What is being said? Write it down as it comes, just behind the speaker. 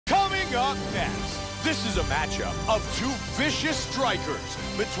Up next, this is a matchup of two vicious strikers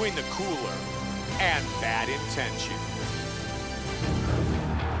between the Cooler and Bad Intention.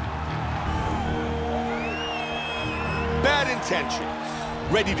 Bad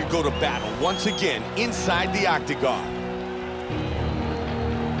Intentions, ready to go to battle once again inside the octagon.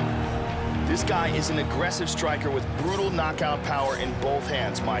 This guy is an aggressive striker with brutal knockout power in both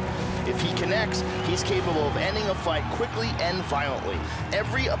hands, Mike. If he connects, he's capable of ending a fight quickly and violently.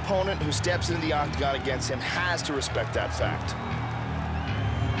 Every opponent who steps into the octagon against him has to respect that fact.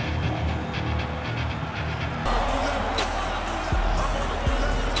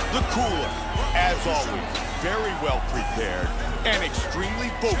 The Cooler, as always, very well prepared and extremely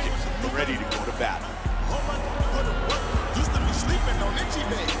focused and ready to go to battle.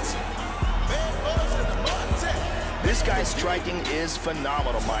 This guy's striking is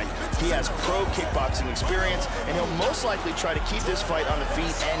phenomenal, Mike. He has pro kickboxing experience, and he'll most likely try to keep this fight on the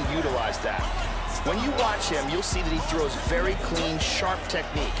feet and utilize that. When you watch him, you'll see that he throws very clean, sharp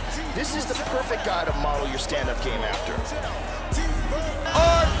technique. This is the perfect guy to model your stand-up game after.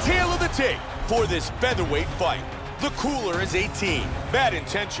 Our tale of the tape for this featherweight fight. The Cooler is 18, Bad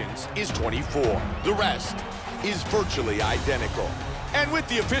Intentions is 24. The rest is virtually identical. And with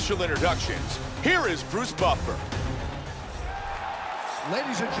the official introductions, here is Bruce Buffer.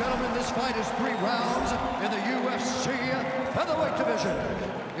 Ladies and gentlemen, this fight is 3 rounds in the UFC featherweight division.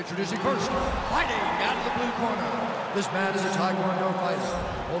 Introducing first, fighting out of the blue corner. This man is a Taekwondo fighter,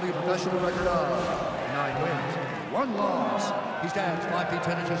 holding a professional record of 9 wins, 1 loss. He stands 5 feet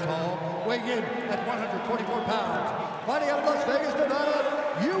 10 inches tall, weighing in at 144 pounds. Fighting out of Las Vegas, Nevada,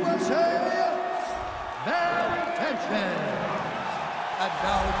 USA, Bad Intention. And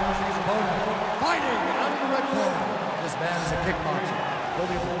now introducing his opponent, fighting out of the red corner. This man is a kickboxer,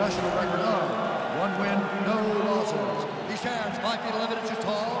 holding a professional record of 1 win, no losses. He stands 5 feet 11 inches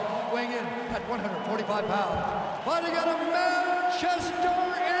tall, weighing in at 145 pounds. Fighting out of Manchester,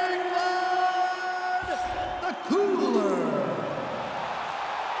 England, the Cooler.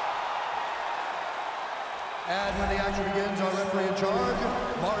 And when the action begins, our referee in charge,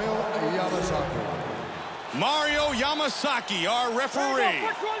 Mario Yamasaki. Mario Yamasaki, our referee. Are you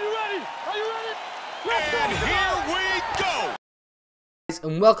ready? Are you ready? And here we go!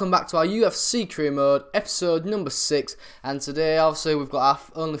 And welcome back to our UFC career mode, episode number 6. And today, obviously, we've got our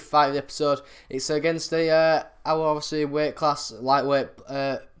only fight of the episode. It's against our obviously weight class lightweight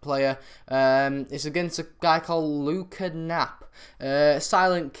player. It's against a guy called Luca Knapp.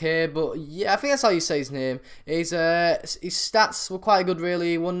 Silent K, but yeah, I think that's how you say his name. His stats were quite good,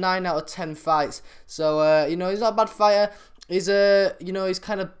 really. He won 9 out of 10 fights, so you know, he's not a bad fighter. His you know, his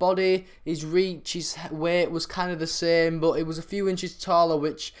kind of body, his reach, his weight was kind of the same, but it was a few inches taller,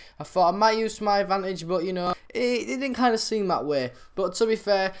 which I thought I might use to my advantage, but you know, it didn't kind of seem that way. But to be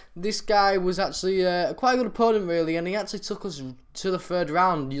fair, this guy was actually quite a good opponent, really, and he actually took us to the 3rd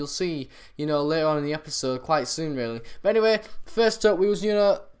round. You'll see, you know, later on in the episode, quite soon, really. But anyway, first up, we was, you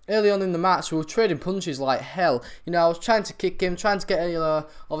know, early on in the match, we were trading punches like hell. You know, I was trying to kick him, trying to get, you know,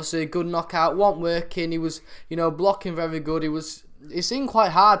 obviously a good knockout. Wasn't working. He was, you know, blocking very good. It seemed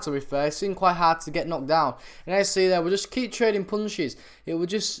quite hard, to be fair. It seemed quite hard to get knocked down. And I see there, we just keep trading punches. It was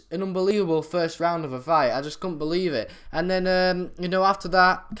just an unbelievable first round of a fight. I just couldn't believe it. And then, you know, after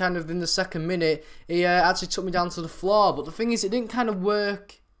that, kind of in the 2nd minute, he actually took me down to the floor. But the thing is, it didn't kind of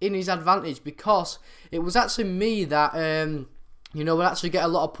work in his advantage because it was actually me that... you know, we'll actually get a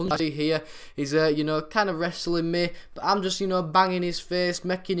lot of punches here. He's, you know, kind of wrestling me, but I'm just, you know, banging his face,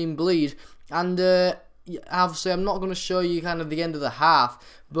 making him bleed. And, obviously, I'm not going to show you kind of the end of the half,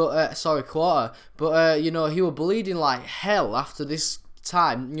 but, sorry, quarter. But, you know, he was bleeding like hell after this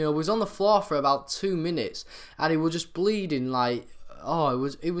time. You know, he was on the floor for about 2 minutes, and he was just bleeding like... Oh,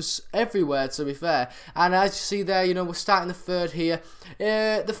 it was everywhere, to be fair. And as you see there, you know, we're starting the 3rd here.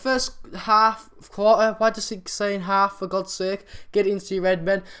 The first half, quarter, why does he saying half, for God's sake? Get into your head,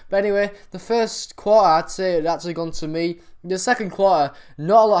 men. But anyway, the first quarter, I'd say it had actually gone to me. The 2nd quarter,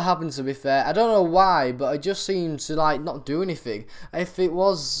 not a lot happened, to be fair. I don't know why, but it just seemed to, like, not do anything. If it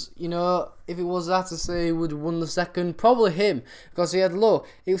was, you know, if it was that to say he would have won the 2nd, probably him. Because he had low.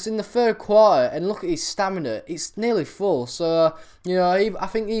 It was in the 3rd quarter, and look at his stamina. It's nearly full. So, you know, I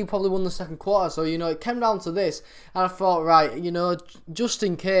think he probably won the 2nd quarter. So, you know, it came down to this. And I thought, right, you know, just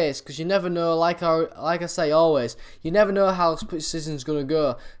in case, because you never know, like I say always, you never know how split decision's going to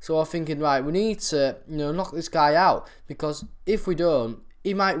go. So I'm thinking, right, we need to, you know, knock this guy out. Because if we don't,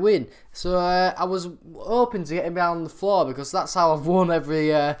 he might win. So I was hoping to get him down on the floor because that's how I've won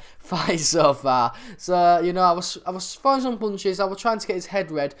every fight so far. So you know, I was throwing some punches. I was trying to get his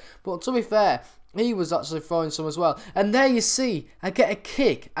head red, but to be fair, he was actually throwing some as well. And there you see, I get a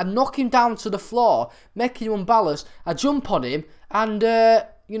kick, I knock him down to the floor, making him unbalanced. I jump on him, and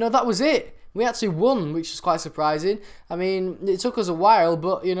you know, that was it. We actually won, which is quite surprising. I mean, it took us a while,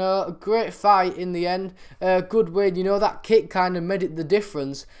 but, you know, a great fight in the end. Good win. You know, that kick kind of made it the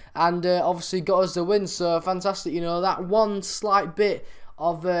difference, and obviously got us the win. So fantastic. You know, that one slight bit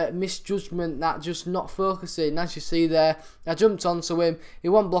of misjudgment, that just not focusing. As you see there, I jumped onto him, he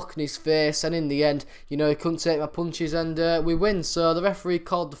wasn't blocking his face, and in the end, you know, he couldn't take my punches, and we win. So the referee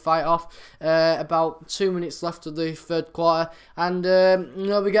called the fight off, about 2 minutes left of the third quarter, and you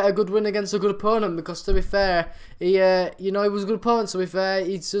know, we get a good win against a good opponent, because to be fair, he you know, he was a good opponent. To be fair,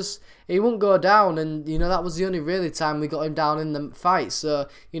 he wouldn't go down, and you know, that was the only really time we got him down in the fight. So,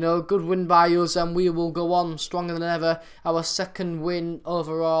 you know, good win by us, and we will go on stronger than ever. Our second win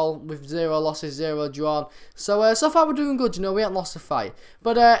overall, with 0 losses, 0 drawn. So so far we're doing good. You know, we haven't lost a fight.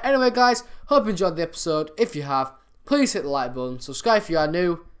 But anyway, guys, hope you enjoyed the episode. If you have, please hit the like button, subscribe if you are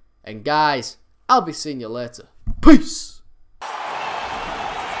new, and guys, I'll be seeing you later. Peace.